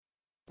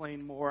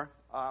explain more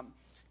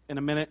in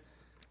a minute.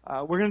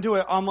 We're going to do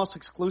it almost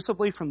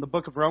exclusively from the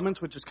book of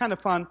Romans, which is kind of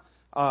fun.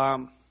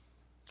 I've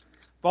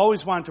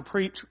always wanted to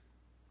preach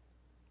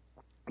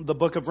the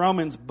book of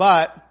Romans,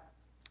 but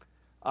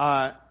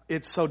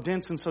it's so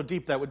dense and so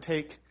deep that would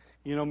take,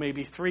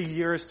 maybe 3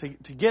 years to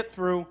get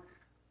through,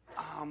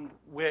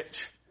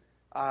 which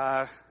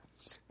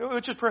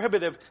is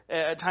prohibitive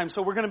at times.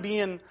 So we're going to be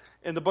in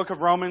the book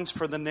of Romans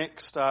for the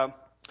next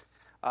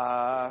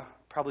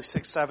probably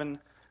 6-7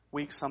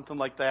 weeks, something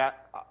like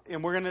that.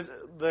 And we're going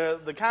to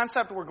the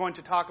concept we're going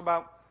to talk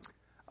about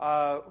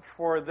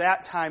for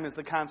that time is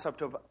the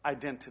concept of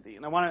identity.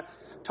 And I want to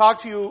talk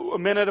to you a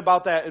minute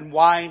about that and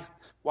why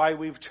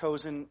we've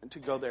chosen to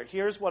go there.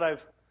 Here's what I'm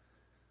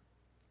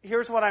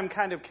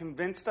kind of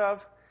convinced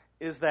of,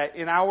 is that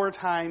in our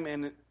time,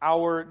 in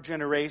our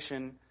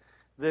generation,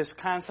 this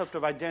concept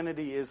of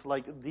identity is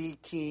like the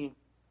key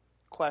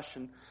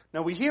question.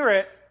 Now, we hear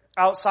it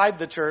outside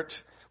the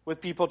church with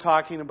people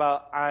talking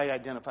about, I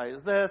identify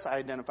as this, I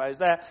identify as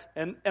that,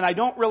 and I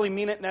don't really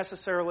mean it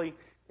necessarily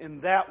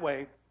in that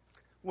way.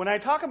 When I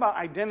talk about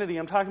identity,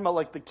 I'm talking about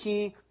like the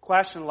key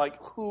question, like,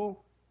 who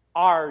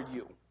are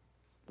you?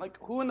 Like,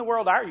 who in the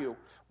world are you?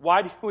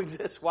 Why do you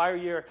exist? Why are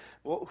you here?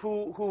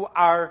 Who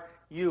are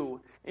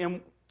you?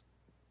 And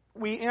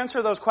we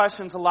answer those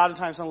questions a lot of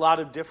times in a lot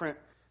of different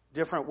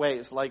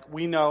ways. Like,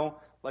 we know,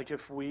 like,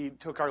 if we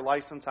took our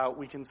license out,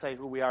 we can say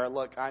who we are.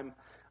 Look,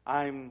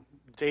 I'm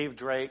Dave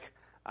Drake.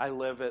 I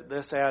live at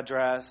this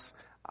address.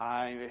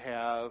 I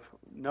have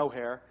no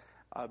hair,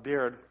 a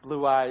beard,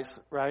 blue eyes,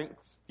 right?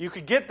 You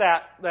could get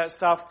that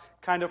stuff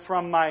kind of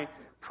from my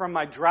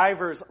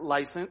driver's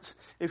license.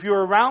 If you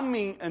were around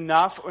me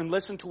enough and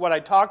listened to what I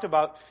talked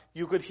about,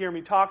 you could hear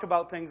me talk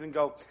about things and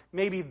go,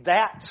 maybe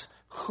that's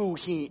who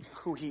he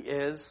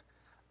is.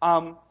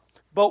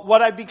 But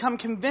what I've become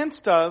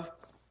convinced of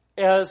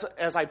as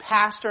I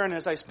pastor and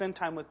as I spend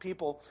time with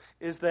people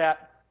is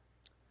that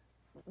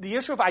the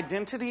issue of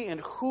identity and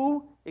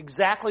who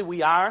exactly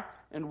we are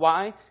and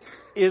why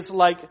is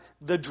like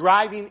the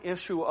driving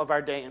issue of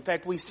our day. In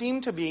fact, we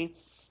seem to be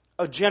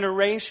a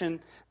generation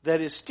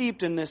that is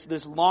steeped in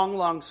this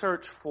long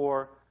search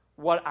for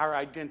what our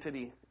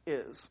identity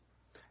is.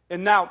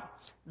 And now,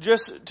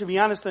 just to be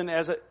honest then,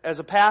 as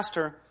a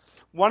pastor,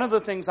 one of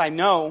the things I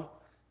know,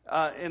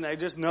 and I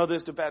just know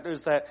this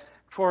is that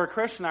for a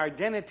Christian, our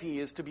identity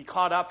is to be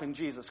caught up in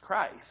Jesus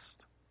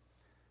Christ.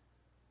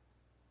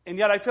 And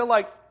yet I feel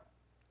like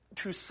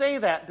to say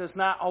that does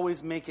not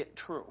always make it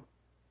true.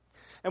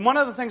 And one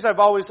of the things I've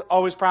always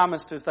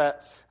promised is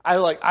that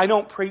I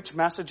don't preach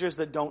messages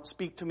that don't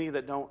speak to me,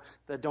 that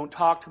don't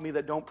talk to me,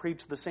 that don't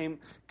preach the same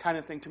kind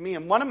of thing to me.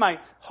 And one of my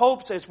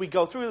hopes as we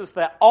go through this,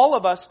 that all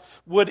of us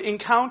would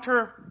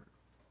encounter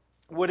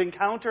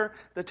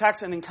the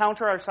text and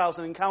encounter ourselves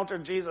and encounter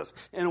Jesus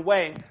in a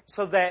way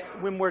so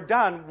that when we're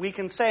done, we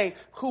can say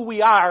who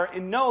we are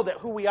and know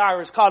that who we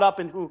are is caught up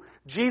in who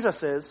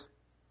Jesus is,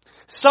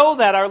 so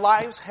that our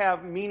lives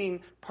have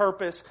meaning,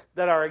 purpose,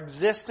 that our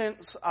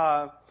existence,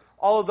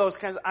 all of those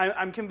kinds.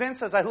 I'm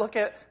convinced as I look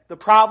at the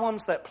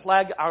problems that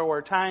plague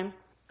our time,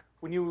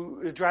 when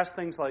you address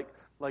things like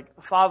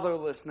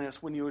fatherlessness,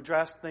 when you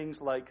address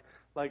things like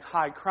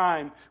high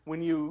crime,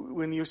 when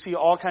you see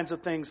all kinds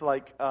of things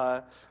like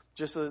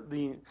just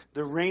the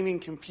reigning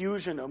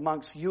confusion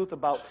amongst youth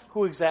about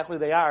who exactly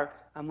they are,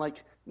 I'm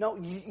like, no,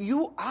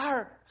 you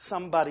are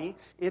somebody.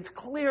 It's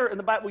clear in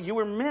the Bible you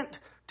were meant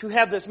to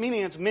have this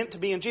meaning. It's meant to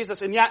be in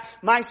Jesus. And yet,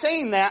 my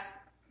saying that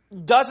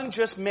doesn't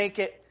just make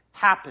it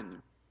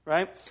happen,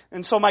 right?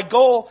 And so my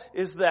goal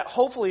is that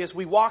hopefully as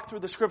we walk through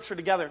the Scripture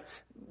together,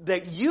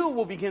 that you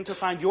will begin to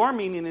find your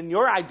meaning and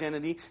your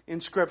identity in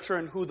Scripture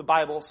and who the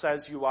Bible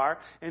says you are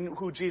and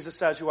who Jesus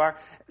says you are.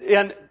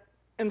 And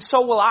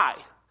so will I.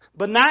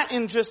 But not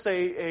in just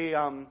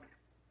in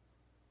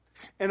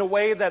a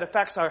way that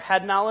affects our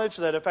head knowledge,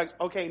 that affects,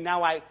 okay,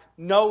 now I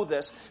know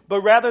this,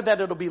 but rather that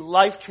it'll be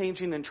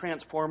life-changing and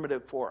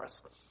transformative for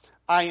us.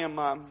 I'm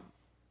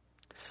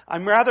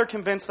rather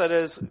convinced that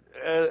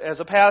as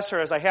a pastor,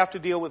 as I have to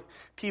deal with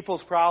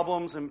people's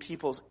problems and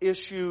people's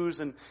issues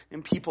and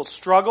people's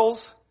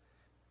struggles,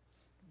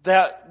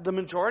 that the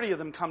majority of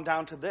them come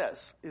down to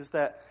this, is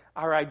that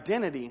our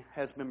identity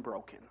has been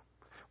broken.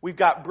 We've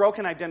got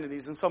broken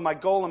identities, and so my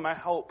goal and my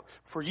hope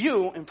for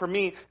you and for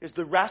me is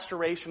the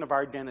restoration of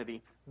our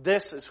identity.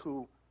 This is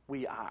who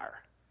we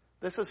are.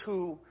 This is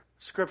who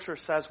Scripture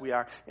says we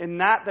are. And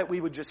not that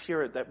we would just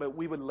hear it, but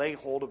we would lay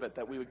hold of it,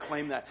 that we would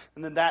claim that,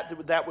 and then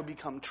that would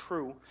become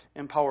true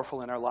and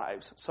powerful in our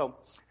lives. So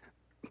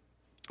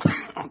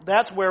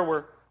that's where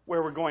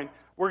we're going.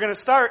 We're going to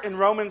start in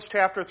Romans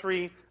chapter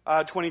 3,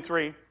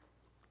 23.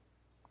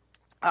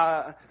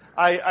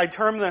 I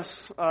term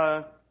this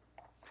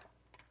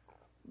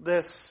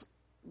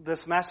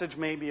message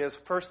maybe as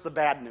first the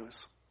bad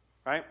news,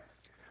 right?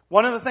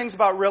 One of the things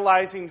about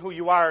realizing who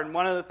you are, and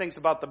one of the things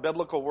about the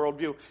biblical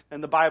worldview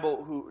and the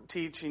Bible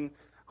teaching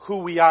who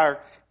we are,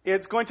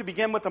 it's going to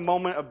begin with a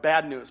moment of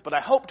bad news. But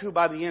I hope to,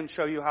 by the end,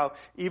 show you how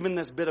even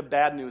this bit of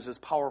bad news is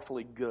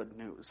powerfully good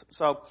news.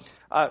 So,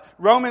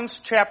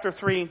 Romans chapter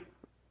 3,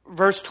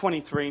 verse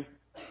 23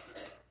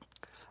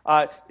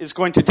 is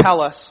going to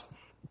tell us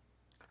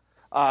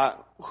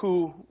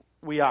who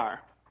we are.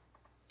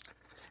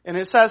 And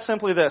it says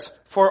simply this: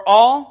 for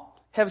all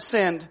have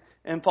sinned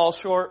and fall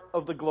short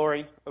of the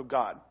glory of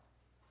God.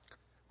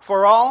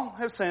 For all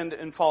have sinned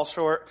and fall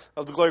short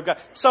of the glory of God.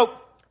 So,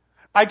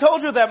 I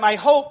told you that my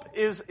hope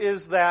is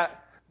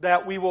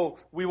that we will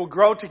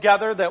grow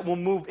together, that we'll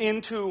move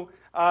into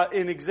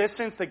an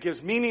existence that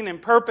gives meaning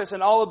and purpose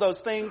and all of those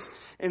things.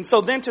 And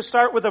so then to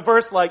start with a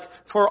verse like,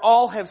 for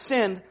all have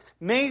sinned,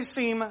 may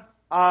seem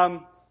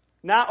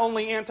not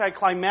only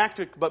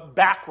anticlimactic, but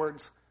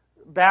backwards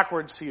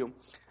to you.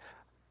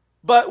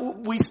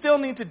 But we still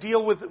need to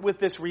deal with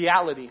this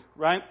reality,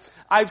 right?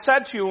 I've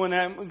said to you, and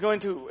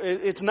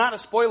it's not a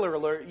spoiler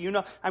alert,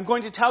 I'm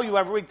going to tell you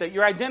every week that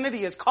your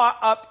identity is caught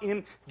up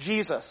in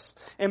Jesus.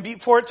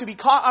 And for it to be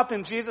caught up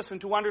in Jesus and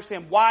to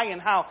understand why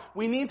and how,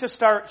 we need to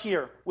start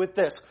here with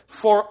this.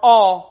 For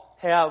all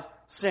have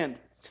sinned.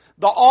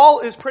 The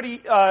all is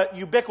pretty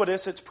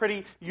ubiquitous, it's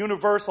pretty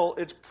universal,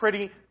 it's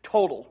pretty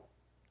total,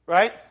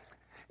 right?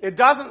 It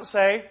doesn't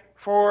say,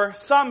 for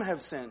some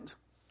have sinned.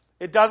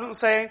 It doesn't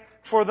say,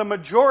 for the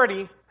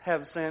majority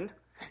have sinned.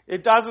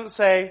 It doesn't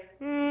say,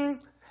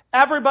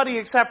 everybody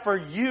except for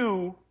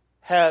you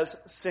has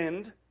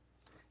sinned.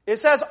 It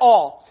says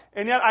all.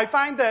 And yet I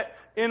find that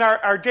in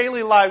our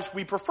daily lives,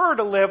 we prefer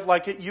to live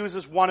like it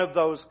uses one of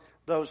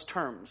those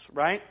terms,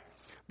 right?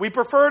 We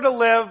prefer to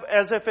live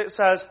as if it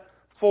says,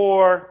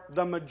 for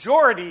the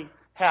majority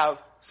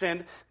have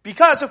sinned.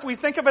 Because if we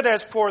think of it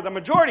as for the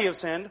majority have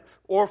sinned,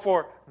 or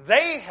for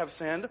they have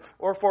sinned,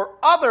 or for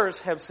others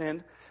have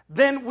sinned,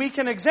 then we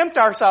can exempt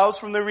ourselves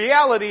from the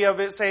reality of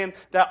it saying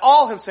that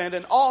all have sinned,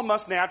 and all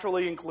must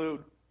naturally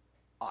include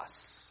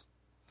us.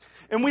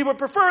 And we would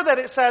prefer that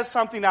it says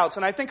something else.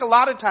 And I think a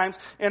lot of times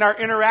in our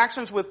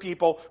interactions with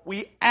people,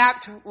 we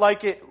act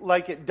like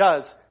it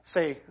does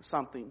say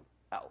something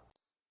else.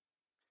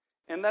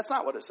 And that's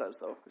not what it says,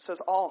 though. It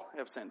says all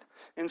have sinned.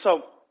 And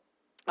so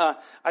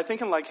I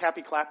think in like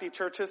happy clappy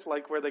churches,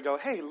 like where they go,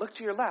 hey, look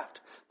to your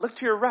left, look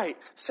to your right,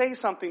 say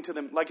something to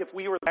them. Like if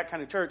we were that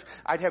kind of church,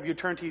 I'd have you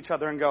turn to each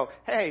other and go,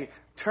 hey,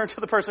 turn to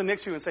the person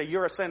next to you and say,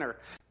 you're a sinner.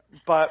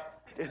 But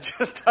it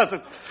just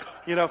doesn't,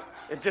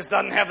 it just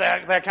doesn't have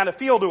that kind of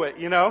feel to it,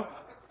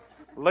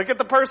 Look at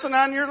the person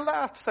on your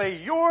left,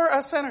 say, you're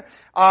a sinner.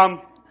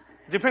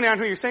 Depending on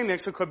who you're saying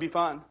next to, it could be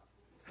fun.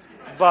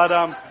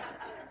 But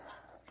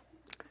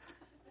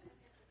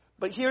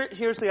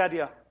here's the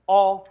idea.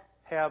 All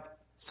have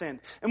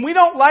sinned. And we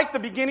don't like the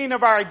beginning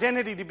of our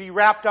identity to be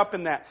wrapped up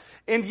in that.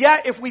 And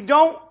yet, if we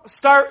don't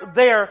start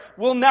there,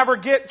 we'll never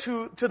get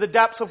to the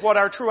depths of what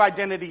our true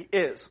identity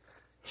is.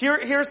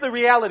 Here's the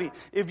reality.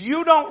 If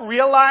you don't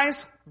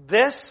realize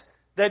this,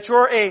 that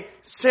you're a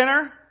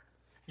sinner,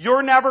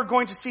 you're never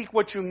going to seek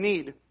what you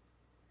need,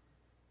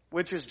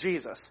 which is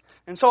Jesus.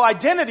 And so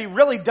identity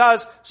really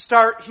does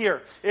start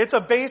here. It's a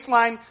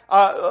baseline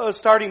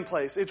starting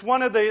place. It's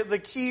one of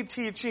the key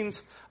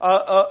teachings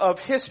of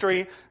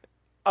history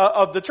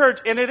of the church,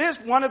 and it is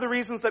one of the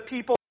reasons that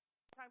people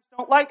sometimes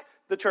don't like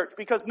the church,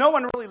 because no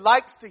one really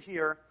likes to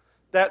hear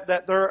that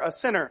they're a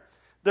sinner.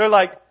 They're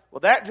like, well,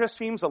 that just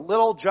seems a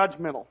little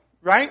judgmental,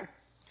 right?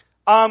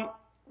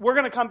 We're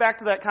going to come back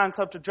to that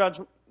concept of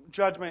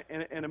judgment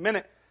in a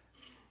minute.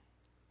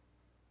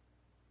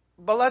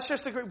 But let's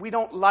just agree, we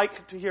don't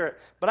like to hear it.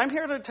 But I'm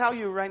here to tell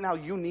you right now,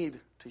 you need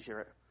to hear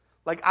it.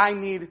 Like I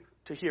need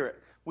to hear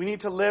it. We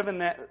need to live in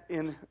that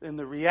in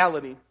the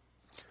reality.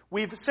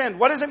 We've sinned.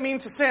 What does it mean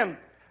to sin?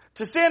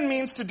 To sin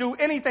means to do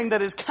anything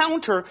that is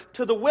counter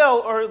to the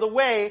will or the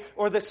way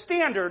or the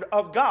standard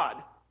of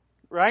God.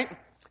 Right?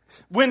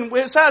 When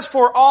it says,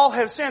 for all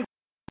have sinned,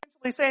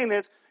 what it's essentially saying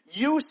is,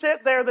 you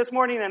sit there this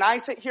morning and I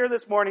sit here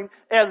this morning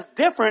as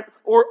different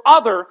or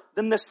other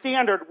than the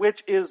standard,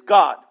 which is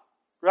God.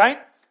 Right?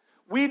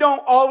 We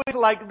don't always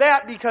like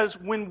that, because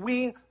when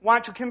we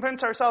want to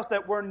convince ourselves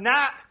that we're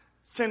not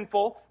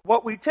sinful,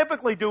 what we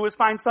typically do is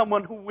find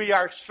someone who we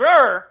are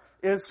sure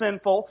is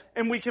sinful,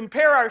 and we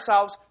compare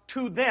ourselves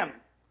to them.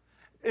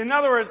 In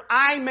other words,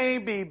 I may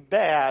be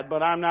bad,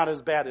 but I'm not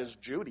as bad as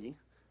Judy,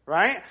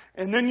 right?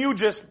 And then you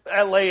just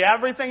lay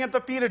everything at the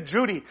feet of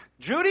Judy.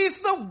 Judy's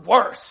the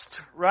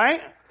worst,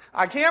 right?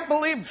 I can't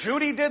believe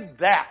Judy did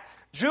that.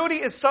 Judy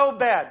is so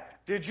bad.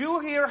 Did you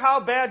hear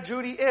how bad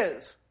Judy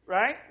is,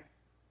 right?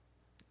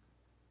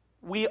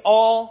 We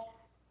all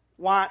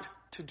want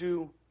to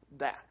do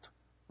that.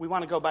 We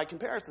want to go by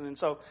comparison. And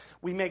so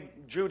we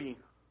make Judy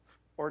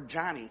or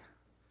Johnny,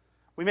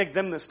 we make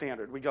them the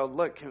standard. We go,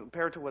 look,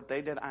 compared to what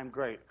they did, I'm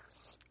great.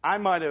 I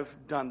might have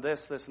done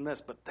this, this, and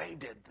this, but they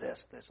did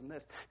this, this, and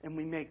this. And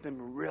we make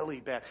them really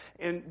bad.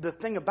 And the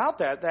thing about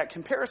that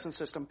comparison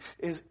system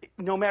is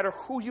no matter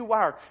who you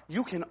are,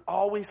 you can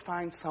always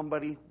find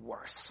somebody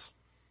worse.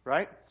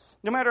 Right?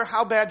 No matter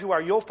how bad you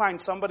are, you'll find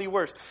somebody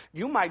worse.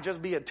 You might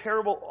just be a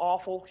terrible,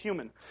 awful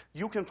human.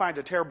 You can find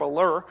a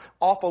terribler,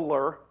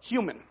 awfuler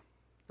human,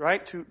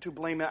 right? To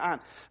blame it on,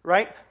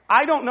 right?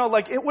 I don't know,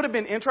 like it would have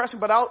been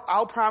interesting, but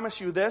I'll promise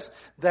you this,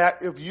 that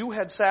if you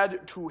had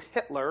said to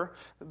Hitler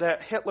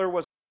that Hitler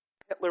was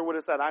Hitler would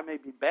have said, I may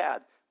be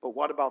bad, but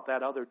what about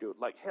that other dude?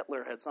 Like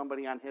Hitler had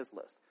somebody on his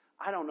list.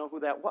 I don't know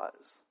who that was,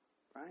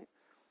 right?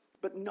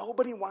 But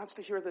nobody wants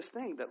to hear this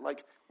thing that,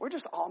 like, we're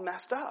just all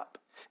messed up.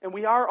 And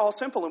we are all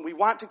sinful, and we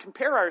want to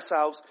compare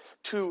ourselves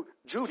to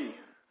Judy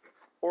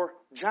or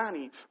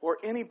Johnny or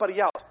anybody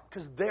else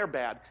because they're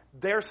bad.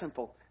 They're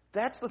sinful.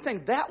 That's the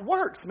thing. That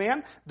works,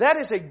 man. That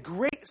is a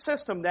great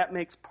system that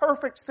makes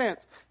perfect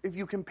sense. If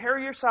you compare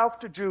yourself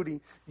to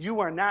Judy,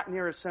 you are not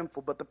near as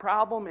sinful. But the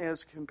problem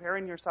is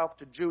comparing yourself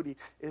to Judy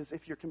is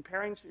if you're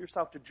comparing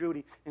yourself to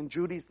Judy and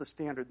Judy's the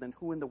standard, then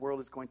who in the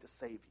world is going to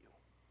save you?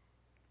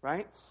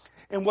 Right?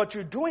 And what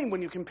you're doing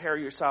when you compare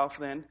yourself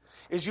then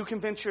is you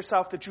convince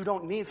yourself that you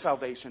don't need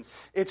salvation.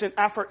 It's an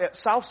effort at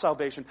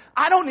self-salvation.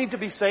 I don't need to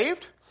be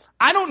saved.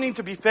 I don't need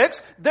to be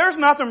fixed. There's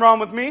nothing wrong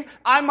with me.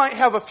 I might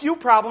have a few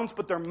problems,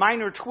 but they're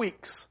minor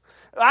tweaks.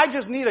 I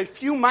just need a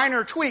few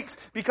minor tweaks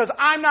because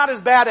I'm not as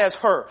bad as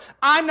her.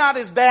 I'm not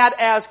as bad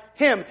as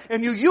him.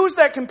 And you use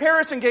that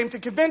comparison game to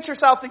convince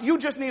yourself that you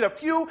just need a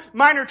few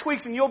minor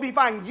tweaks and you'll be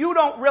fine. You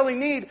don't really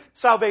need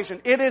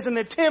salvation. It is an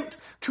attempt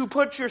to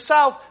put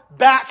yourself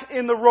back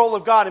in the role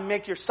of God and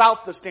make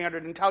yourself the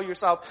standard and tell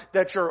yourself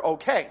that you're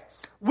okay.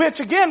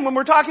 Which, again, when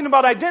we're talking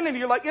about identity,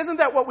 you're like, isn't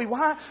that what we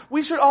want?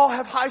 We should all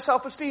have high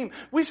self-esteem.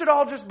 We should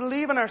all just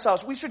believe in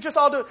ourselves. We should just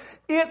all do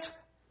it.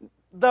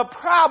 The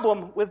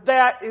problem with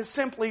that is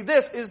simply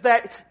this, is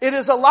that it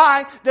is a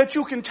lie that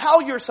you can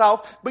tell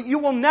yourself, but you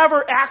will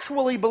never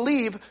actually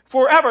believe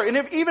forever.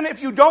 And even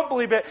if you don't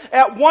believe it,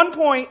 at one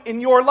point in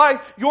your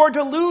life, your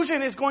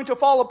delusion is going to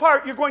fall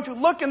apart. You're going to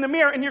look in the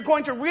mirror and you're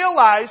going to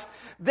realize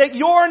that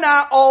you're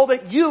not all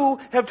that you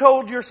have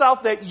told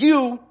yourself that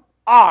you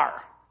are.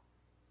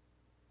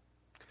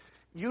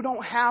 You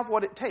don't have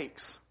what it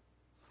takes.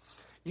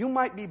 You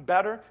might be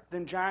better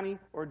than Johnny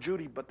or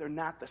Judy, but they're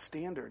not the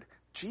standard.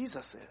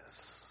 Jesus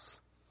is.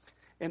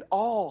 And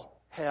all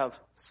have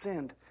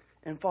sinned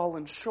and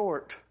fallen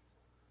short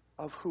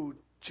of who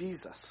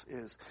Jesus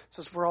is. It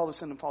says, for all have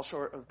sinned and fall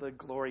short of the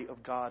glory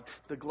of God.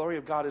 The glory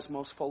of God is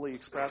most fully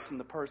expressed in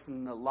the person,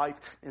 in the life,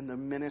 in the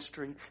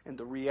ministry, in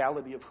the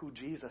reality of who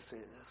Jesus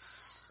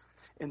is.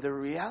 And the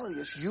reality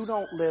is you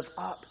don't live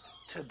up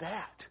to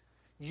that.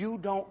 You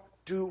don't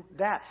do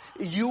that.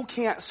 You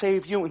can't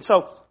save you. And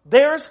so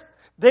there's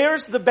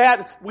the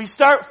bad. We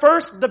start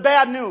first the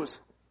bad news.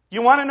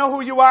 You want to know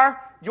who you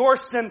are? You're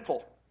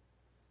sinful.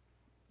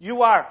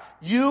 You are.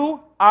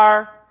 You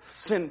are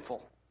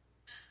sinful.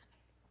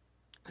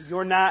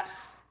 You're not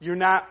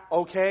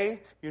okay.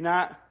 You're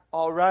not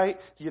all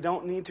right. You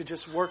don't need to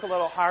just work a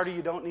little harder.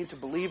 You don't need to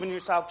believe in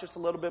yourself just a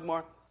little bit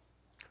more.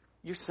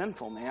 You're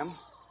sinful, man.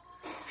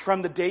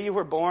 From the day you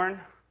were born,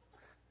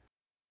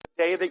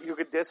 the day that you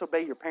could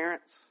disobey your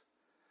parents,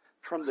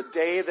 from the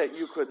day that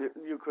you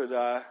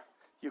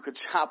could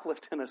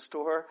shoplift in a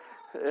store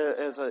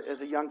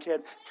as a young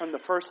kid, from the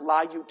first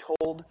lie you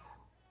told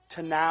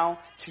to now,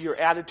 to your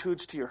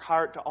attitudes, to your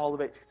heart, to all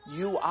of it,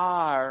 you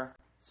are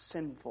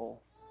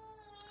sinful.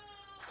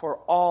 For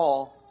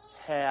all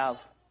have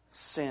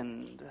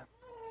sinned.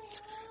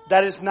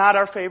 That is not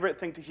our favorite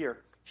thing to hear.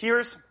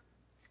 Here's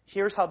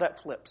how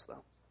that flips,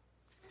 though.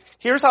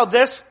 Here's how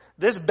this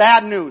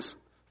bad news,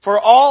 for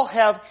all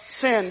have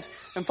sinned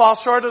and fall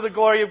short of the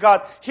glory of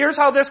God. Here's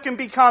how this can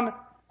become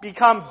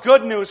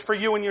good news for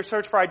you in your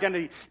search for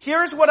identity.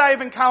 Here's what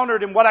I've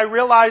encountered and what I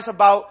realize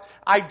about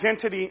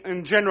identity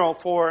in general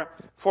for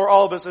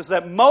all of us is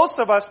that most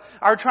of us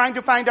are trying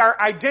to find our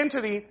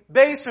identity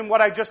based on what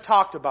I just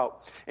talked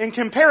about in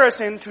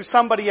comparison to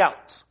somebody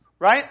else,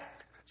 right?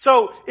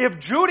 So if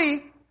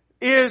Judy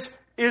is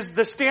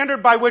the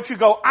standard by which you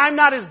go, I'm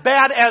not as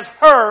bad as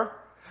her,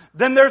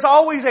 then there's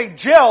always a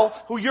Jill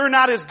who you're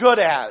not as good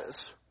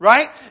as,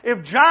 right?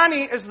 If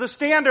Johnny is the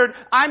standard,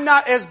 I'm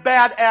not as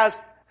bad as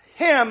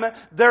him,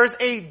 there's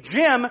a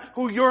Jim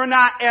who you're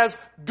not as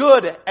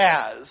good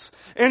as.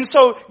 And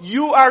so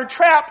you are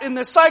trapped in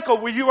this cycle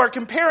where you are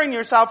comparing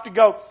yourself to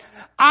go,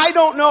 I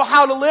don't know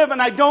how to live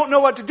and I don't know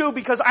what to do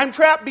because I'm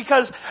trapped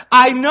because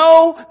I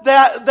know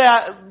that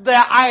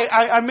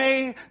I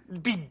may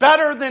be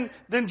better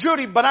than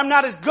Judy, but I'm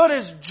not as good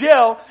as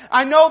Jill.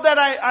 I know that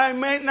I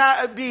may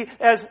not be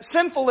as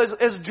sinful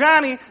as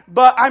Johnny,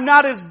 but I'm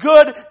not as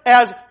good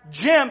as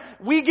Jim.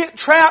 We get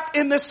trapped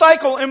in this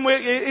cycle and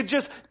it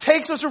just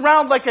takes us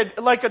around like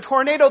a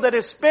tornado that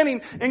is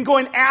spinning and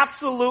going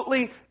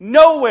absolutely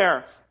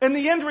nowhere. And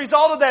the end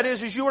result of that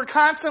is you are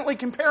constantly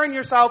comparing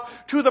yourself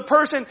to the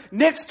person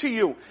next to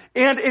you.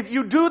 And if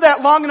you do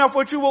that long enough,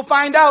 what you will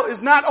find out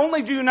is not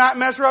only do you not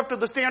measure up to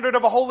the standard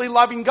of a holy,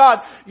 loving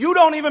God, you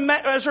don't even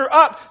measure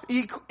up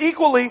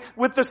equally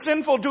with the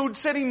sinful dude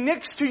sitting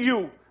next to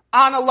you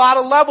on a lot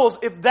of levels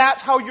if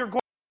that's how you're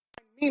going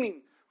to find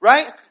meaning,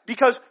 right?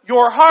 Because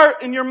your heart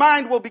and your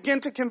mind will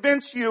begin to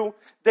convince you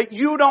that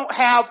you don't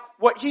have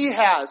what he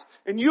has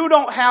and you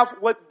don't have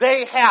what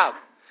they have.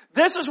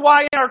 This is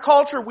why in our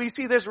culture we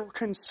see this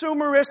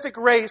consumeristic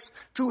race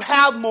to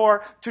have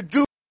more, to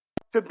do,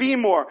 to be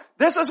more.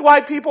 This is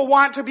why people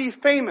want to be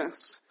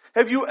famous.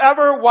 Have you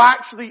ever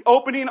watched the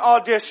opening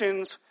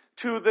auditions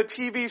to the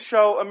TV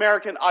show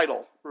American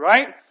Idol,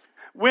 right?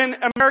 When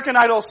American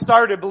Idol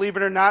started, believe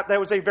it or not, that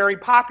was a very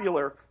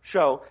popular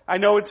show. I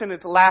know it's in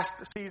its last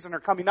season or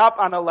coming up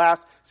on a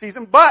last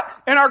season, but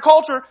in our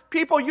culture,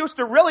 people used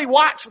to really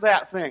watch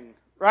that thing,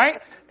 right?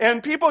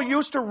 And people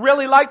used to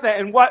really like that.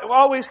 And what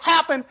always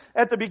happened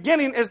at the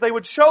beginning is they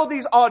would show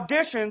these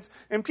auditions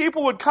and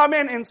people would come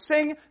in and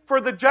sing for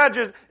the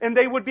judges and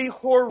they would be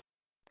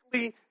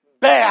horrifically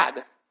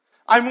bad.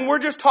 I mean, we're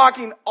just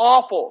talking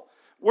awful.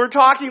 We're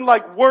talking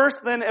like worse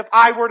than if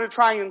I were to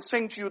try and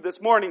sing to you this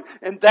morning,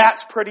 and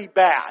that's pretty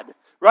bad,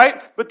 right?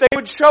 But they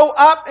would show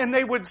up and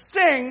they would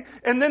sing,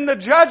 and then the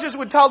judges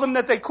would tell them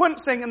that they couldn't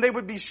sing, and they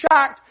would be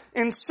shocked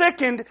and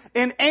sickened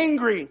and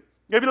angry.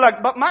 They'd be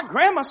like, but my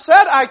grandma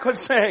said I could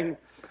sing.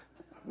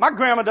 My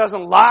grandma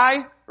doesn't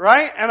lie,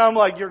 right? And I'm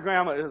like, your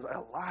grandma is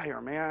a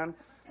liar, man.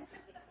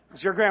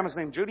 Is your grandma's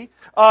name Judy?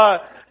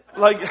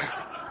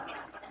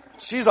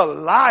 She's a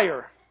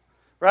liar,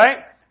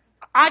 right?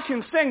 I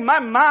can sing. My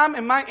mom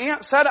and my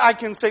aunt said I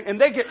can sing. And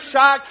they get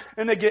shocked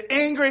and they get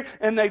angry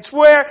and they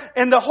swear.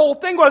 And the whole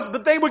thing was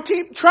that they would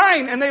keep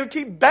trying and they would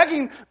keep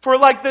begging for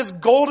like this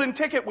golden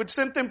ticket which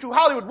sent them to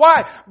Hollywood.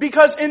 Why?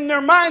 Because in their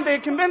mind they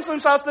had convinced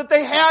themselves that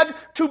they had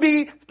to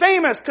be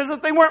famous. Because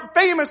if they weren't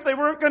famous, they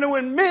weren't going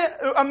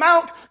to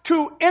amount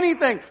to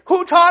anything.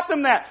 Who taught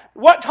them that?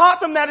 What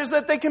taught them that is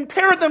that they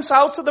compared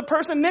themselves to the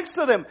person next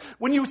to them.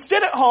 When you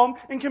sit at home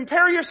and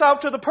compare yourself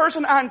to the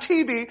person on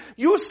TV,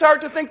 you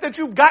start to think that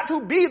you've got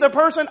to be the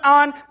person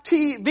on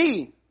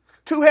TV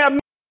to have meaning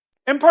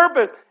and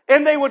purpose.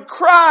 And they would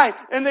cry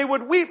and they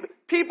would weep.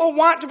 People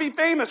want to be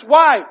famous.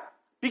 Why?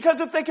 Because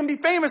if they can be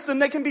famous, then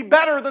they can be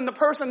better than the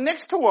person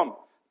next to them.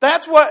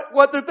 That's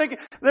what they're thinking.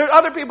 There are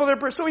other people that are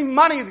pursuing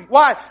money.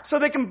 Why? So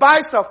they can buy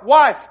stuff.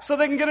 Why? So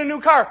they can get a new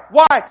car.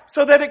 Why?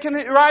 So that it can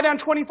ride on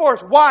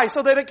 24s. Why?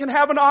 So that it can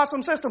have an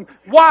awesome system.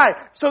 Why?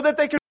 So that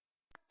they can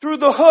through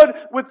the hood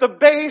with the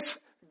bass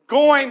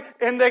going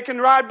and they can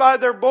ride by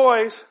their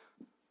boys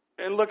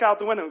and look out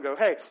the window and go,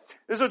 hey,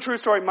 this is a true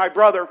story. My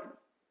brother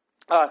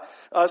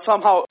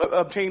somehow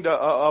obtained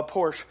a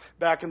Porsche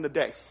back in the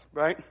day,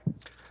 right?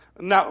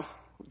 Now,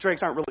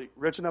 Drakes aren't really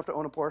rich enough to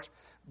own a Porsche,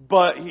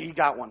 but he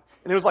got one.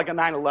 And it was like a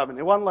 911.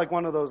 It wasn't like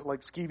one of those like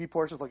skeevy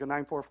Porsches, like a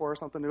 944 or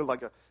something. It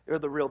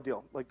was the real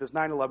deal, like this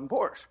 911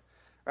 Porsche,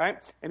 right?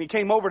 And he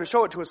came over to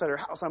show it to us at our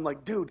house. I'm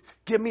like, dude,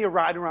 give me a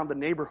ride around the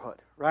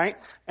neighborhood, right?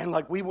 And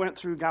like we went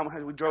through,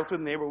 we drove through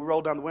the neighborhood, we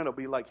rolled down the window,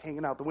 be like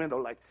hanging out the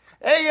window, like,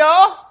 hey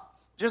y'all,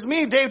 just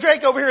me, Dave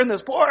Drake over here in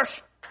this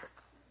Porsche.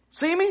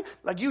 See me?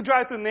 Like you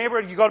drive through the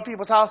neighborhood, you go to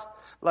people's house,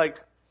 like,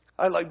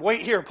 I like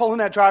wait here, pull in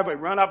that driveway,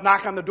 run up,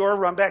 knock on the door,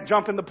 run back,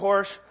 jump in the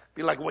Porsche,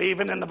 be like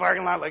waving in the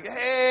parking lot, like,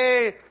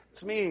 hey,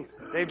 it's me,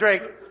 Dave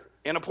Drake,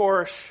 in a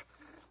Porsche.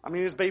 I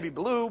mean, it's baby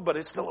blue, but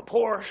it's still a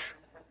Porsche.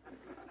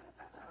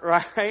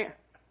 Right?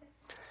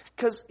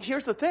 Because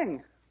here's the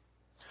thing.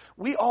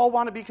 We all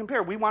want to be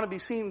compared. We want to be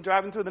seen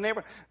driving through the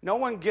neighborhood. No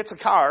one gets a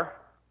car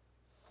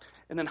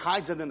and then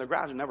hides it in the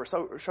garage and never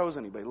shows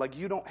anybody. Like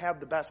you don't have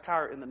the best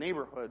car in the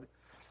neighborhood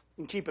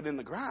and keep it in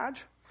the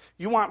garage.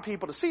 You want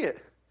people to see it,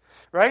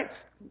 right?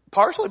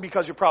 Partially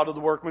because you're proud of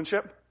the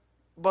workmanship,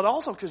 but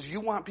also because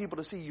you want people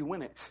to see you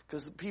in it.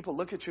 Because people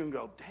look at you and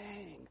go,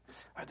 dang,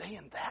 are they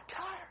in that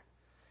car?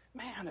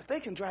 Man, if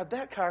they can drive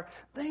that car,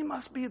 they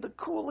must be the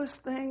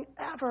coolest thing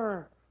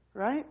ever.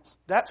 Right?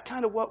 That's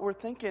kind of what we're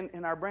thinking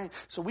in our brain.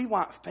 So we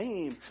want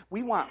fame.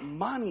 We want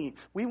money.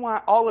 We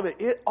want all of it.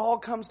 It all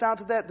comes down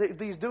to that.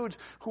 These dudes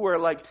who are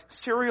like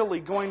serially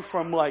going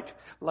from like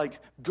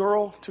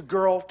girl to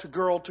girl to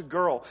girl to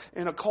girl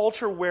in a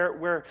culture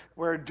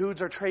where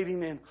dudes are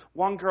trading in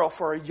one girl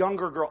for a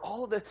younger girl.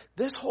 All of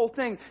this whole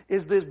thing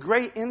is this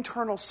great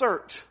internal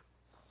search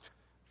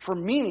for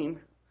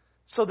meaning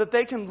so that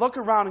they can look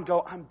around and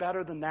go, I'm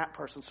better than that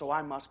person, so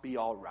I must be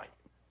all right.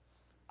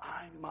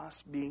 I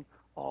must be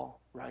all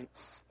right.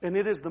 And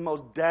it is the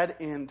most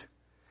dead-end,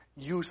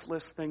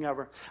 useless thing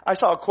ever. I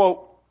saw a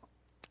quote,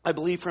 I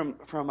believe, from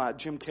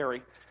Jim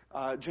Carrey.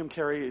 Jim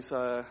Carrey is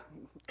an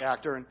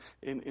actor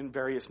in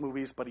various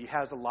movies, but he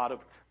has a lot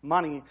of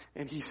money.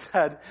 And he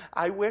said,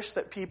 I wish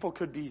that people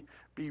could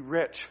be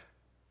rich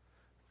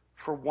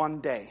for one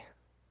day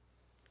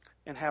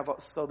and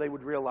so they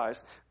would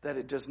realize that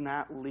it does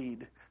not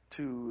lead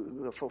to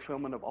the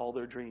fulfillment of all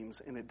their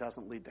dreams and it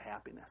doesn't lead to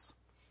happiness.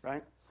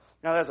 Right?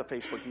 Now, that's a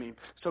Facebook meme,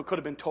 so it could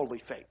have been totally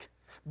fake.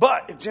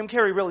 But if Jim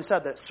Carrey really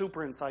said that, super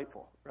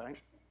insightful, right?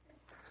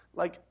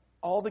 Like,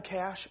 all the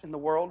cash in the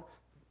world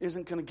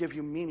isn't going to give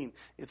you meaning.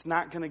 It's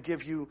not going to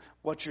give you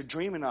what you're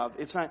dreaming of.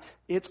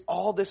 It's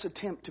all this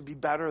attempt to be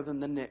better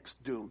than the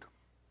next dude,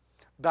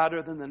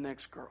 better than the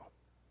next girl,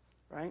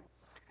 right?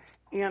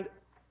 And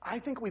I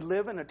think we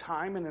live in a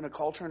time and in a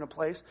culture and a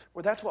place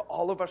where that's what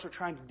all of us are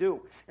trying to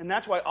do. And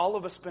that's why all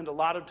of us spend a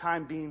lot of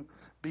time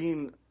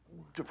being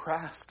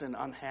depressed and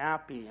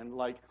unhappy and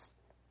like,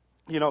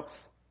 you know,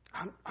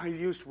 I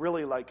used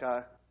really like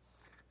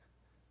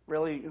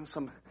really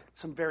some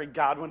very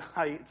Godwin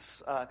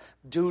Heights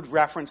dude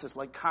references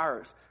like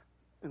cars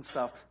and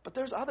stuff. But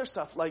there's other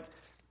stuff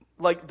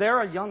like there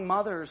are young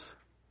mothers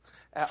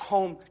at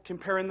home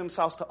comparing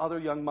themselves to other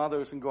young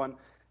mothers and going,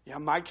 yeah,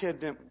 my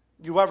kid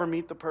You ever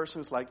meet the person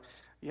who's like,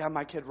 yeah,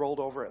 my kid rolled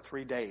over at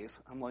 3 days.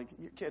 I'm like,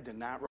 your kid did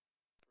not roll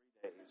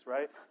over at 3 days,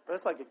 right? But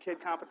it's like a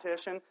kid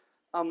competition.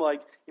 I'm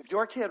like, if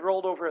your kid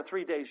rolled over at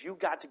 3 days, you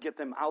got to get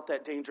them out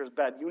that dangerous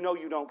bed. You know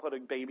you don't put a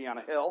baby on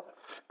a hill,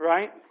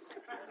 right?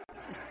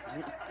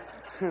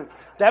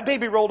 That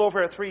baby rolled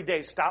over at 3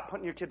 days. Stop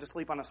putting your kid to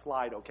sleep on a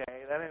slide,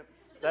 okay?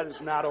 That is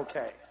not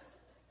okay.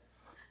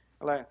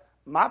 Like,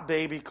 my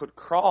baby could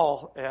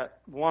crawl at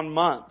 1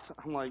 month.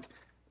 I'm like,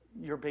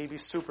 your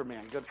baby's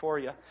Superman. Good for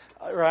you,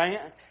 right?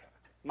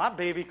 My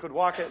baby could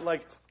walk at,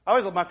 like, I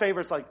always love my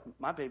favorites, like,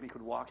 my baby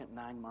could walk at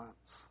 9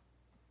 months,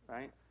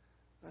 right?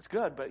 That's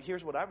good, but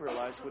here's what I've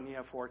realized when you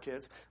have 4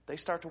 kids. They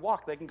start to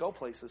walk. They can go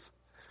places.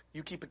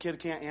 You keep a kid who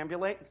can't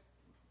ambulate,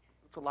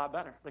 it's a lot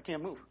better. They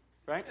can't move,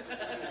 right?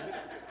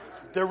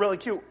 They're really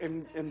cute.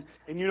 And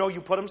you know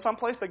you put them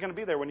someplace, they're going to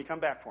be there when you come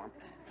back for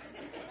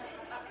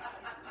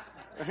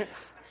them.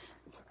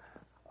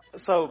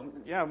 So,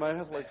 yeah,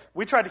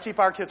 we tried to keep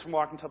our kids from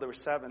walking until they were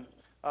 7.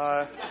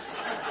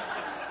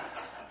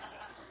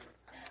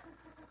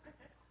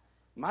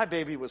 My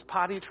baby was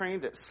potty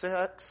trained at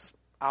 6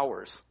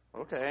 hours.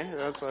 Okay,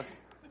 that's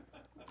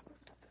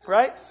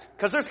right?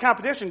 Because there's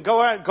competition. Go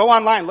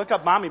online, look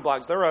up mommy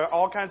blogs. There are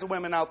all kinds of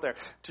women out there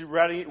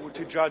ready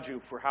to judge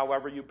you for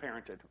however you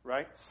parented,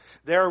 right?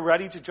 They're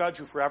ready to judge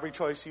you for every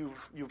choice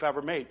you've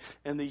ever made.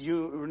 And the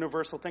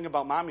universal thing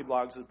about mommy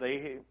blogs is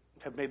they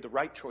have made the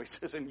right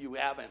choices and you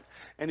haven't.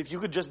 And if you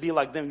could just be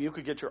like them, you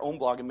could get your own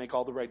blog and make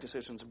all the right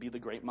decisions and be the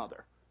great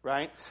mother,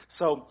 right?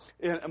 So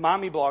in a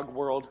mommy blog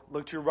world,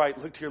 look to your right,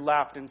 look to your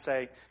left and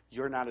say,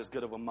 you're not as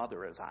good of a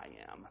mother as I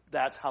am.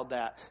 That's how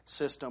that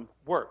system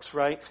works,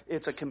 right?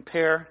 It's a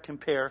compare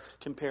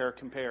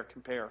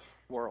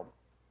world.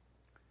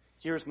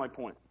 Here's my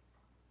point.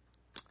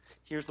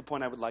 Here's the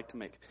point I would like to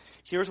make.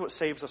 Here's what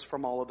saves us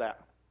from all of that.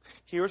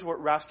 Here's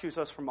what rescues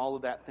us from all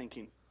of that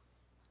thinking.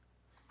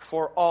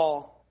 For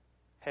all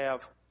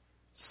have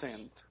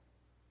sinned,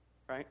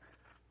 right?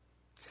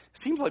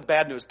 Seems like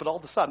bad news, but all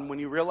of a sudden when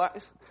you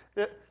realize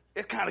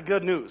it's kind of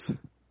good news,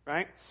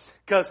 right?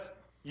 Because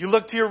you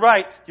look to your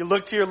right, you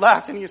look to your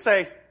left, and you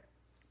say,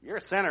 you're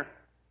a sinner.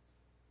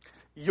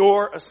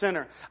 You're a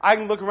sinner. I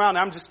can look around,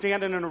 I'm just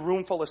standing in a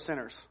room full of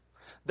sinners.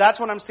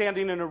 That's what I'm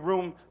standing in a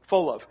room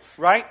full of,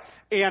 right?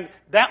 And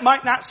that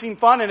might not seem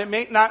fun and it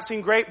may not seem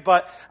great,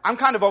 but I'm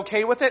kind of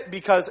okay with it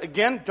because,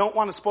 again, don't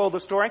want to spoil the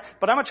story,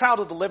 but I'm a child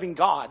of the living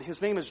God.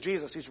 His name is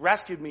Jesus. He's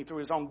rescued me through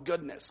His own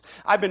goodness.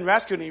 I've been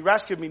rescued and He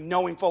rescued me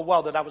knowing full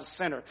well that I was a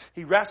sinner.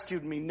 He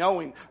rescued me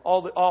knowing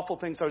all the awful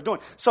things I was doing.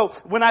 So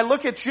when I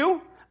look at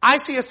you, I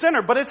see a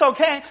sinner, but it's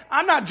okay.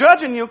 I'm not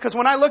judging you because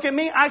when I look at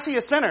me, I see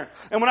a sinner.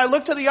 And when I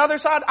look to the other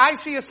side, I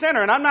see a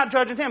sinner. And I'm not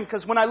judging him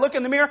because when I look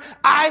in the mirror,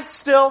 I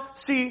still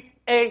see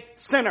a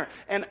sinner.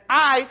 And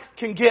I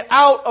can get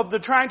out of the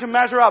trying to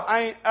measure up. I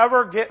ain't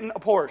ever getting a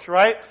Porsche,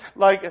 right?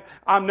 Like,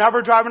 I'm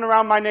never driving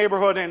around my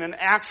neighborhood in an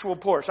actual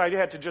Porsche. I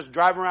had to just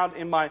drive around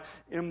in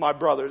my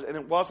brother's. And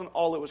it wasn't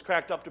all it was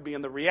cracked up to be.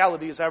 And the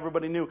reality is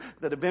everybody knew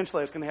that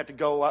eventually I was going to have to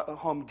go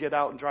home, get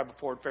out, and drive a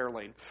Ford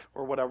Fairlane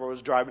or whatever I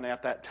was driving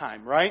at that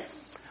time, right?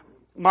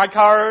 My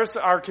cars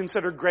are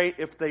considered great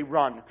if they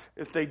run.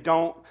 If they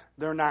don't,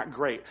 they're not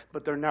great.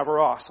 But they're never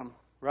awesome.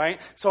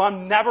 Right? So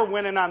I'm never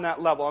winning on that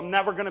level. I'm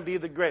never going to be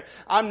the great.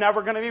 I'm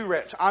never going to be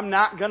rich. I'm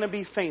not going to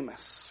be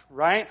famous.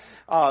 Right?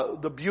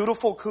 The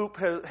beautiful coupe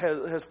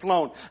has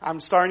flown. I'm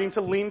starting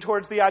to lean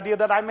towards the idea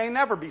that I may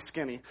never be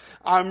skinny.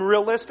 I'm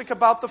realistic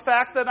about the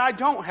fact that I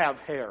don't have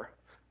hair.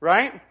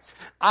 Right?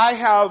 I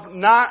have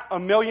not a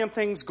million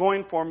things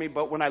going for me,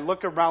 but when I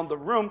look around the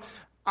room,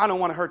 I don't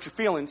want to hurt your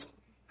feelings.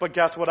 But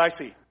guess what I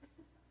see?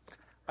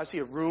 I see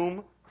a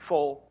room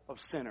full of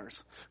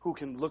sinners who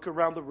can look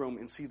around the room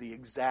and see the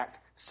exact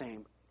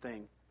same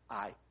thing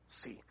I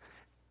see.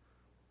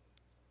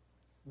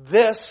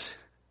 This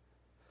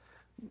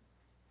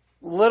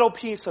little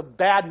piece of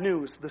bad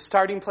news, the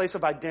starting place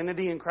of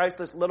identity in Christ,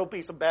 this little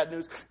piece of bad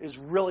news is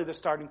really the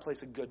starting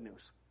place of good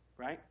news,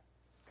 right?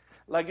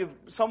 Like if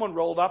someone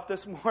rolled up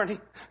this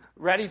morning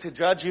ready to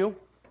judge you,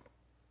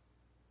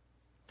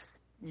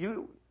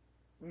 you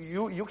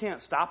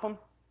can't stop them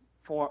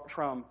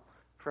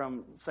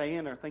from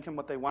saying or thinking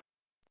what they want.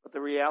 But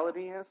the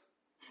reality is,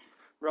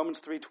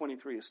 Romans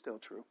 3:23 is still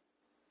true.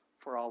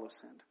 For all have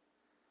sinned.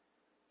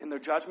 And their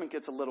judgment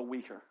gets a little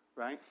weaker,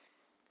 right?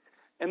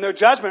 And their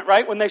judgment,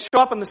 right, when they show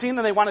up on the scene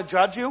and they want to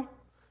judge you,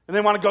 and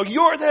they want to go,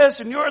 you're this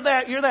and you're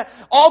that, you're that.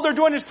 All they're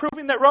doing is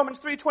proving that Romans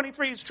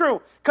 3:23 is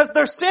true. Because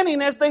they're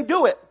sinning as they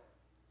do it.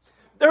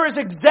 There is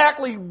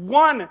exactly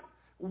one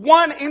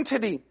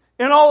entity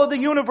in all of the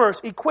universe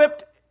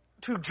equipped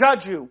to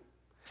judge you.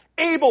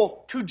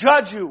 Able to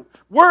judge you,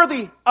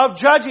 worthy of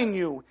judging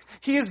you.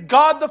 He is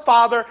God the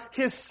Father,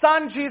 His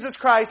Son Jesus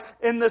Christ,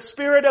 and the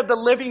Spirit of the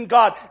living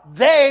God.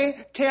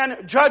 They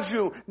can judge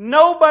you.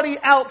 Nobody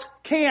else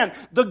can.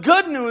 The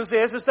good news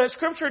is that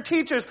Scripture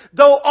teaches,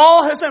 though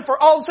all have sinned,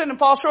 for all have sinned and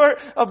fall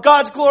short of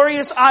God's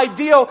glorious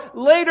ideal.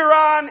 Later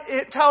on,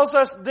 it tells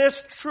us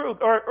this truth,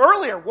 or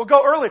earlier, we'll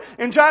go earlier.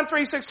 In John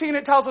 3:16,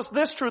 it tells us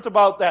this truth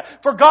about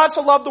that. For God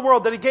so loved the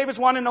world that He gave His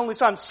one and only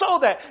Son, so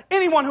that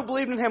anyone who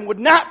believed in Him would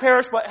not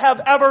perish, but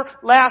have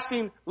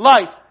everlasting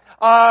life.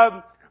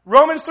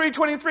 Romans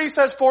 3:23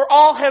 says, for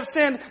all have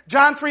sinned.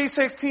 John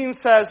 3:16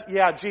 says,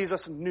 yeah,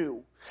 Jesus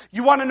knew.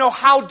 You want to know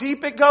how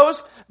deep it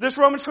goes? This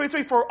Romans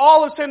 23, for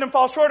all have sinned and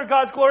fall short of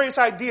God's glorious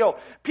ideal.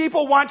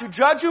 People want to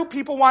judge you.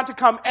 People want to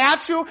come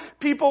at you.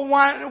 People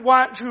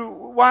want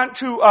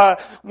to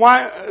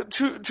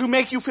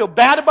make you feel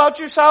bad about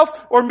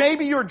yourself. Or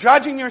maybe you're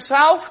judging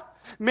yourself.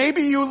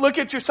 Maybe you look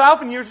at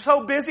yourself and you're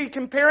so busy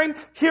comparing.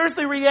 Here's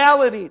the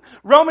reality.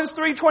 Romans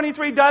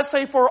 3:23 does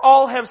say for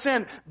all have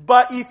sinned.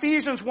 But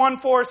Ephesians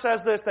 1:4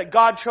 says this, that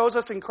God chose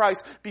us in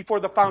Christ before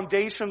the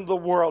foundation of the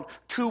world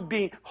to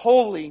be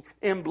holy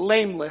and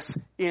blameless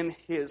in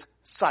His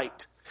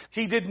sight.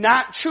 He did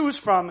not choose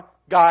from,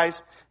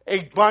 guys,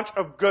 a bunch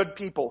of good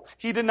people.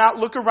 He did not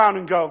look around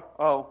and go,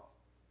 oh,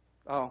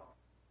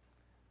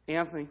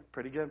 Anthony,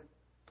 pretty good.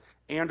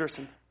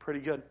 Anderson,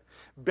 pretty good.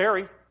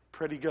 Barry,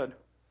 pretty good.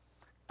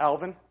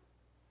 Alvin,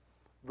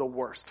 the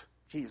worst.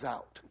 He's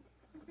out.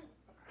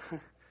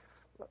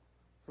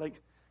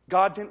 Like,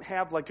 God didn't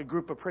have like a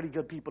group of pretty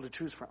good people to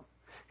choose from.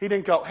 He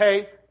didn't go,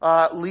 hey,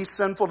 least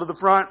sinful to the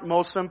front,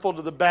 most sinful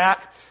to the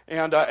back,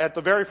 and at the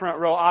very front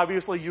row,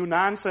 obviously, you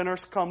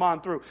non-sinners, come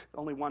on through.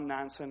 Only one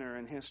non-sinner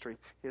in history.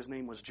 His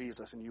name was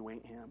Jesus, and you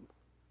ain't Him.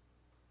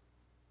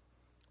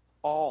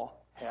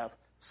 All have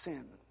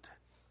sinned.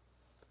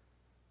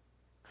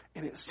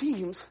 And it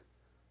seems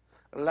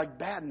like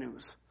bad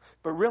news.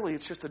 But really,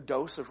 it's just a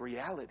dose of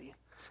reality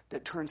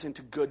that turns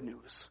into good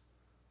news.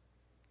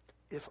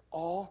 If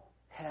all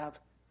have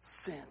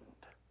sinned,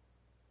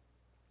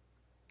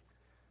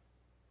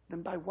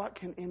 then by what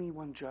can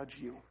anyone judge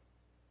you?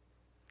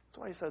 That's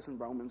why He says in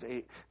Romans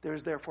 8, there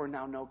is therefore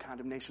now no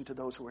condemnation to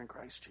those who are in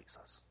Christ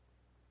Jesus.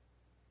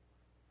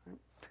 Right?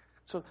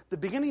 So the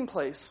beginning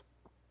place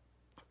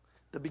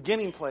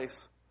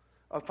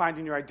of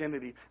finding your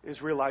identity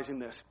is realizing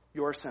this.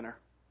 You're a sinner.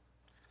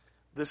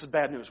 This is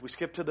bad news. We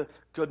skip to the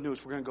good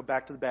news. We're going to go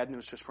back to the bad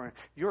news just for a minute.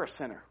 You're a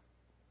sinner.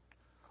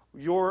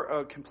 You're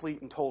a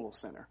complete and total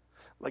sinner.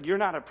 Like, you're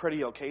not a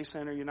pretty okay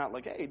sinner. You're not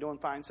like, hey, doing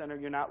fine sinner.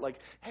 You're not like,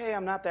 hey,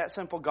 I'm not that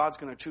sinful. God's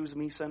going to choose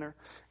me sinner.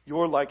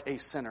 You're like a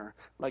sinner.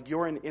 Like,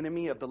 you're an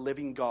enemy of the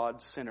living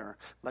God sinner.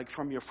 Like,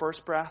 from your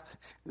first breath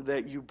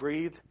that you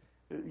breathe,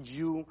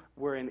 you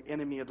were an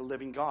enemy of the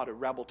living God, a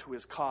rebel to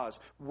His cause,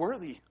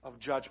 worthy of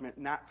judgment,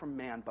 not from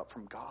man, but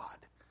from God.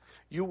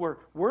 You were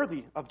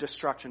worthy of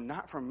destruction,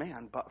 not from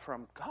man, but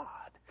from God.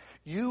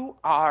 You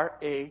are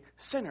a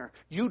sinner.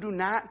 You do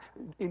not,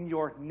 in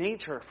your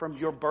nature, from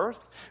your birth,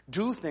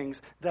 do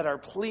things that are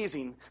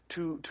pleasing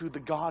to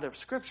the God of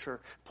Scripture,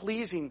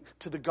 pleasing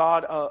to the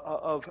God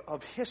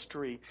of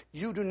history.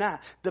 You do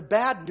not. The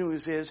bad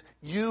news is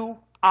you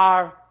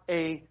are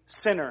a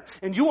sinner.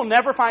 And you will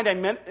never find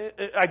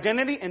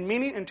identity and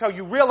meaning until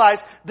you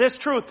realize this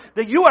truth,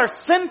 that you are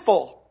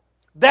sinful.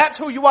 That's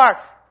who you are.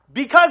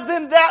 Because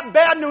then that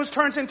bad news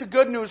turns into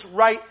good news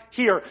right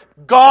here.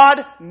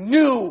 God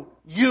knew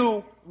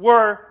you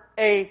were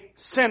a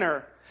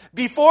sinner.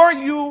 Before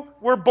you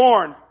were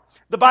born,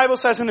 the Bible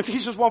says in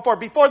Ephesians 1:4,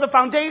 before the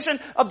foundation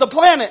of the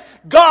planet,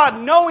 God,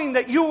 knowing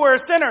that you were a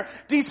sinner,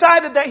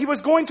 decided that He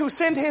was going to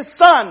send His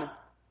Son.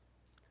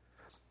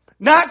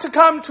 Not to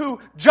come to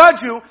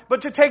judge you,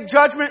 but to take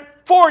judgment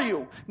for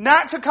you.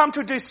 Not to come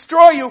to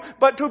destroy you,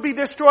 but to be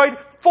destroyed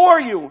for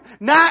you.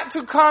 Not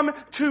to come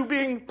to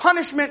bring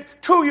punishment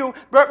to you,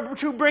 but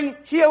to bring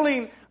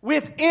healing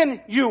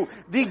within you.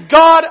 The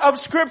God of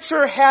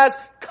Scripture has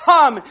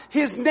come.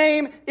 His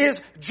name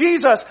is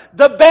Jesus.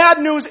 The bad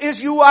news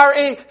is you are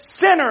a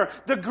sinner.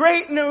 The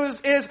great news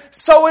is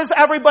so is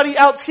everybody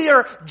else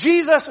here.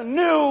 Jesus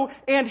knew,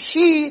 and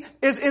He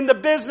is in the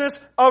business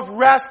of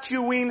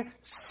rescuing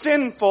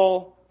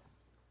sinful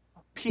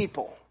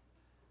people.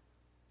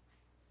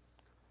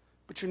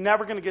 But you're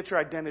never going to get your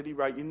identity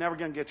right. You're never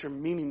going to get your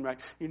meaning right.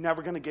 You're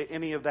never going to get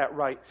any of that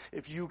right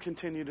if you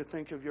continue to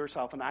think of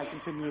yourself, and I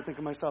continue to think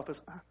of myself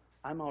as,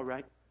 I'm all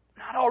right.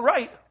 Not all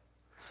right.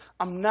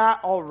 I'm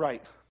not all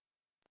right.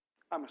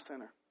 I'm a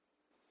sinner.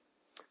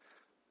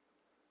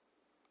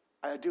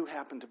 I do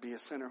happen to be a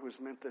sinner who's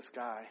met this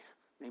guy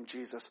named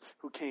Jesus,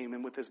 who came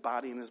and with His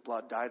body and His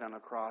blood died on a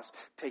cross,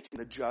 taking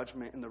the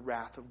judgment and the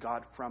wrath of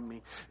God from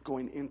me,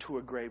 going into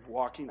a grave,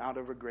 walking out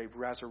of a grave,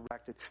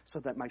 resurrected, so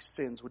that my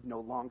sins would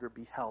no longer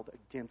be held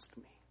against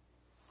me.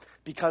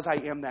 Because I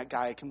am that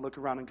guy, I can look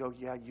around and go,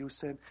 yeah, you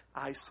sin,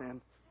 I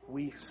sin,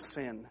 we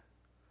sin.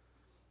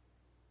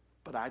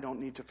 But I don't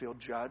need to feel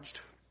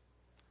judged.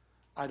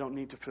 I don't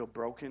need to feel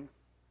broken.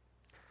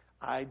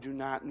 I do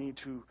not need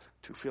to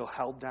feel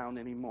held down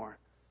anymore.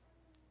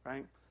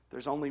 Right?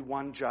 There's only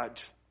one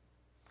judge.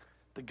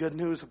 The good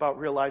news about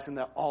realizing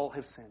that all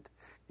have sinned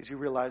is you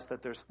realize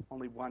that there's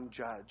only one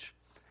judge.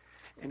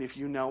 And if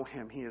you know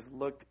Him, He has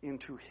looked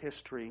into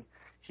history.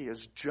 He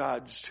has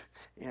judged,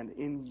 and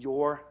in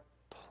your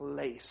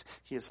place,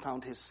 he has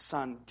found his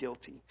Son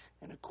guilty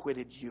and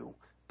acquitted you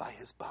by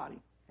his body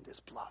and his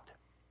blood.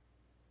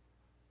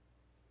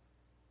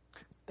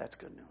 That's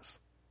good news.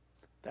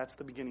 That's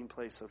the beginning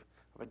place of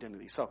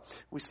identity. So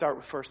we start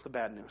with first the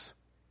bad news.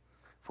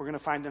 If we're going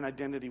to find an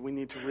identity, we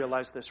need to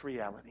realize this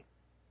reality.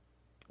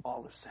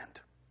 All have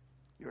sinned.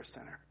 You're a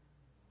sinner.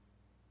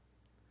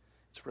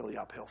 It's really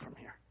uphill from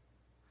here.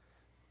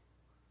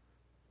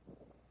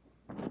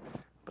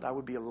 But I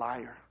would be a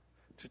liar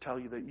to tell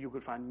you that you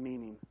could find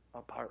meaning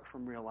apart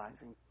from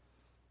realizing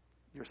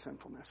your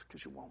sinfulness,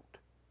 because you won't.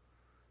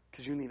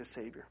 Because you need a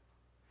Savior.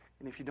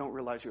 And if you don't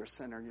realize you're a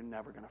sinner, you're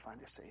never going to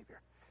find a Savior.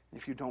 And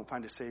if you don't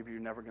find a Savior,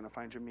 you're never going to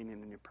find your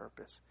meaning and your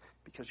purpose,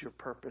 because your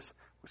purpose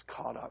was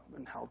caught up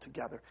and held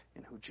together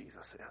in who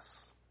Jesus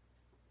is.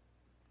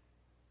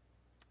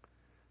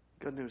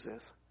 Good news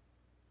is,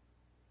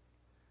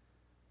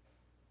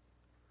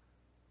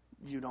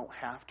 you don't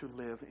have to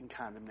live in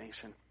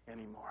condemnation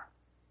anymore.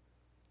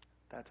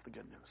 That's the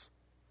good news.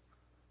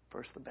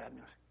 First, the bad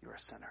news. You're a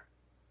sinner.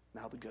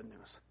 Now the good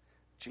news.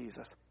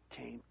 Jesus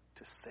came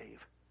to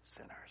save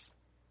sinners.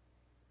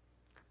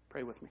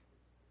 Pray with me.